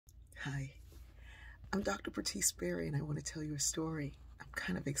Hi, I'm Dr. Bertice Berry, and I want to tell you a story. I'm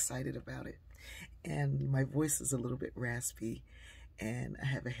kind of excited about it, and my voice is a little bit raspy, and I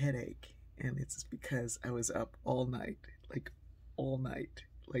have a headache, and it's because I was up all night, like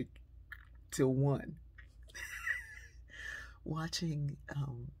till 1, watching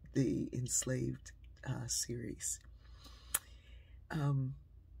the Enslaved series.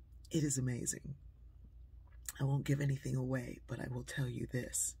 It is amazing. I won't give anything away, but I will tell you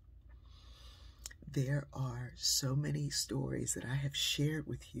this. There are so many stories that I have shared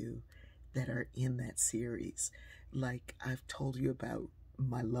with you that are in that series. Like I've told you about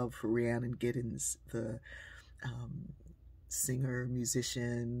my love for Rhiannon Giddens, the singer,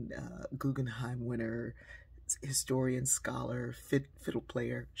 musician, Guggenheim winner, historian, scholar, fiddle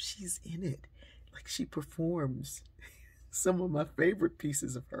player. She's in it. Like she performs some of my favorite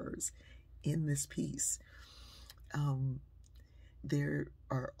pieces of hers in this piece. There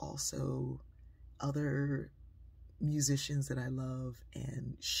are also other musicians that I love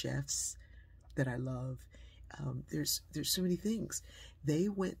and chefs that I love. There's so many things. They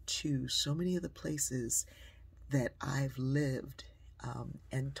went to so many of the places that I've lived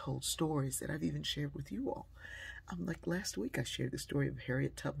and told stories that I've even shared with you all. Like last week I shared the story of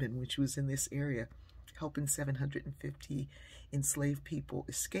Harriet Tubman when she was in this area helping 750 enslaved people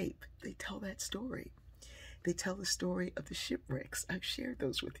escape. They tell that story. They tell the story of the shipwrecks. I've shared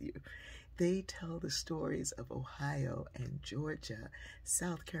those with you. They tell the stories of Ohio and Georgia,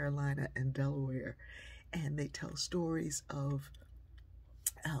 South Carolina and Delaware. And they tell stories of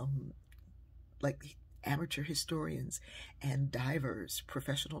like amateur historians and divers,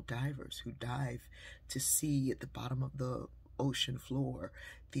 professional divers who dive to see at the bottom of the ocean floor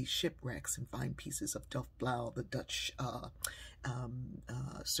these shipwrecks and find pieces of Delft Blauw, the Dutch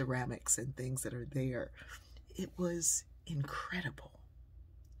ceramics and things that are there. It was incredible.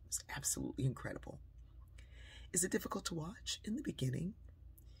 It was absolutely incredible. Is it difficult to watch in the beginning?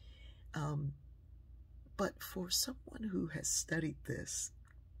 But for someone who has studied this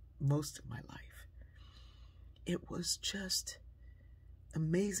most of my life, it was just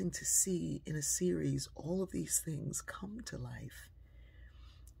amazing to see in a series all of these things come to life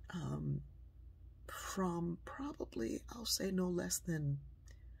from probably, I'll say, no less than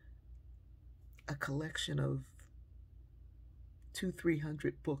a collection of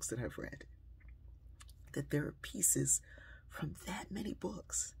 200-300 books that I've read. That there are pieces from that many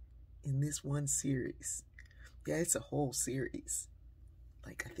books in this one series. Yeah, it's a whole series.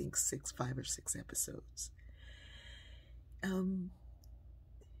 Like I think 5 or 6 episodes.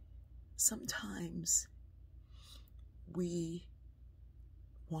 Sometimes we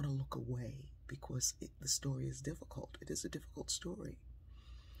want to look away because the story is difficult. It is a difficult story.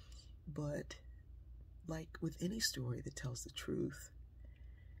 But like with any story that tells the truth,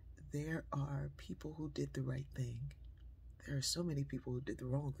 there are people who did the right thing. There are so many people who did the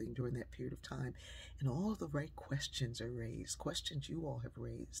wrong thing during that period of time. And all of the right questions are raised. Questions you all have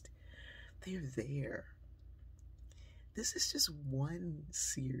raised. They're there. This is just one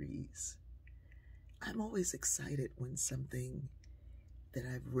series. I'm always excited when something that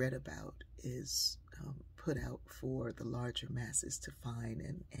I've read about is put out for the larger masses to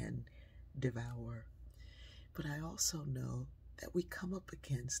find and devour. But I also know that we come up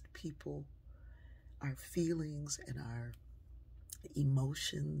against people, our feelings and our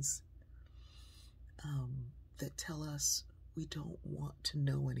emotions that tell us we don't want to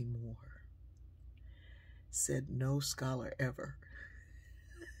know anymore. Said no scholar ever.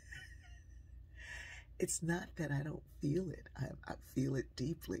 It's not that I don't feel it. I feel it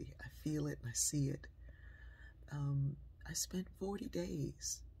deeply. I feel it and I see it. I spent 40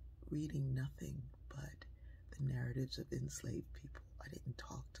 days reading nothing but the narratives of enslaved people. I didn't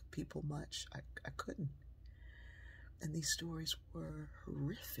talk to people much. I couldn't. And these stories were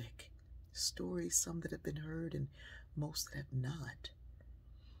horrific. Stories, some that have been heard and most that have not.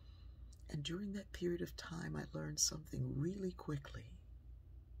 And during that period of time, I learned something really quickly.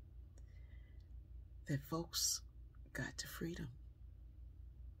 That folks got to freedom.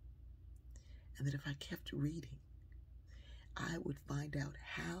 And that if I kept reading, I would find out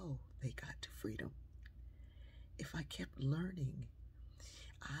how they got to freedom. If I kept learning,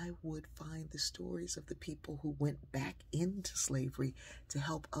 I would find the stories of the people who went back into slavery to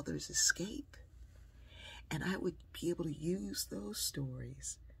help others escape. And I would be able to use those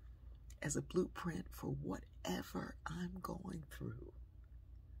stories as a blueprint for whatever I'm going through.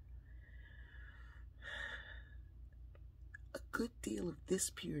 A good deal of this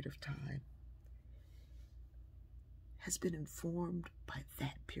period of time has been informed by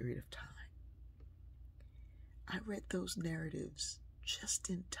that period of time. I read those narratives just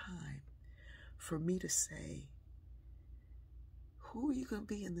in time for me to say, who are you going to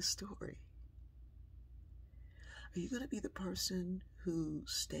be in the story? Are you going to be the person who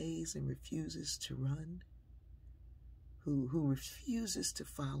stays and refuses to run? Who refuses to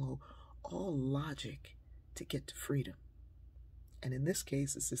follow all logic to get to freedom? And in this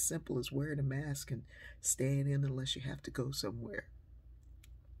case, it's as simple as wearing a mask and staying in unless you have to go somewhere.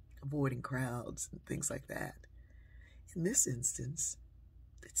 Avoiding crowds and things like that. In this instance,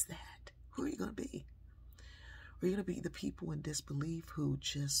 it's that. Who are you going to be? Are you going to be the people in disbelief who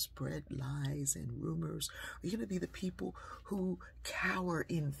just spread lies and rumors? Are you going to be the people who cower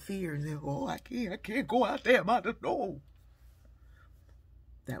in fear and say, oh, I can't go out there, I don't know.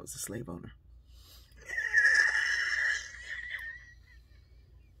 That was a slave owner.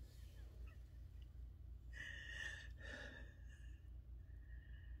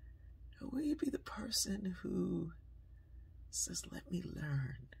 Or will you be the person who says, let me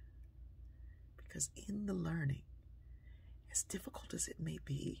learn? Because in the learning, as difficult as it may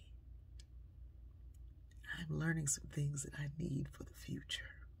be, I'm learning some things that I need for the future.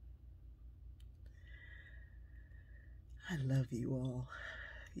 I love you all.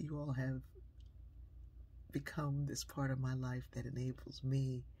 You all have become this part of my life that enables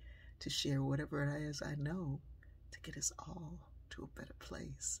me to share whatever it is I know to get us all to a better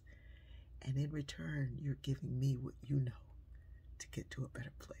place. And in return, you're giving me what you know to get to a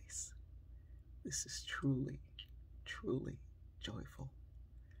better place. This is truly, truly joyful.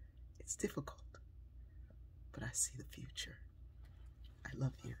 It's difficult, but I see the future. I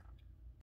love you.